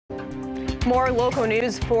More local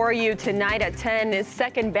news for you tonight at 10.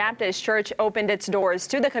 Second Baptist Church opened its doors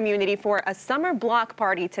to the community for a summer block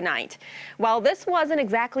party tonight. While this wasn't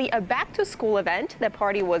exactly a back-to-school event, the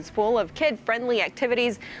party was full of kid-friendly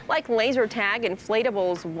activities like laser tag,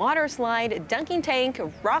 inflatables, water slide, dunking tank,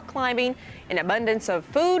 rock climbing. An abundance of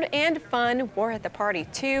food and fun were at the party,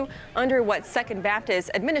 too, under what Second Baptist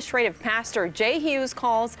Administrative Pastor Hughes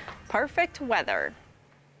calls perfect weather.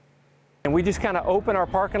 And we just kind of open our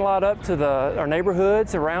parking lot up to our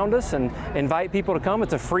neighborhoods around us and invite people to come.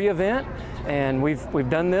 It's a free event, and we've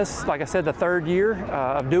done this, like I said, the third year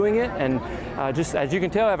of doing it, and just as you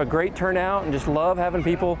can tell, have a great turnout and just love having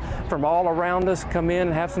people from all around us come in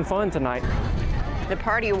and have some fun tonight. The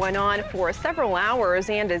party went on for several hours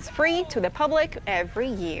and is free to the public every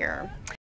year.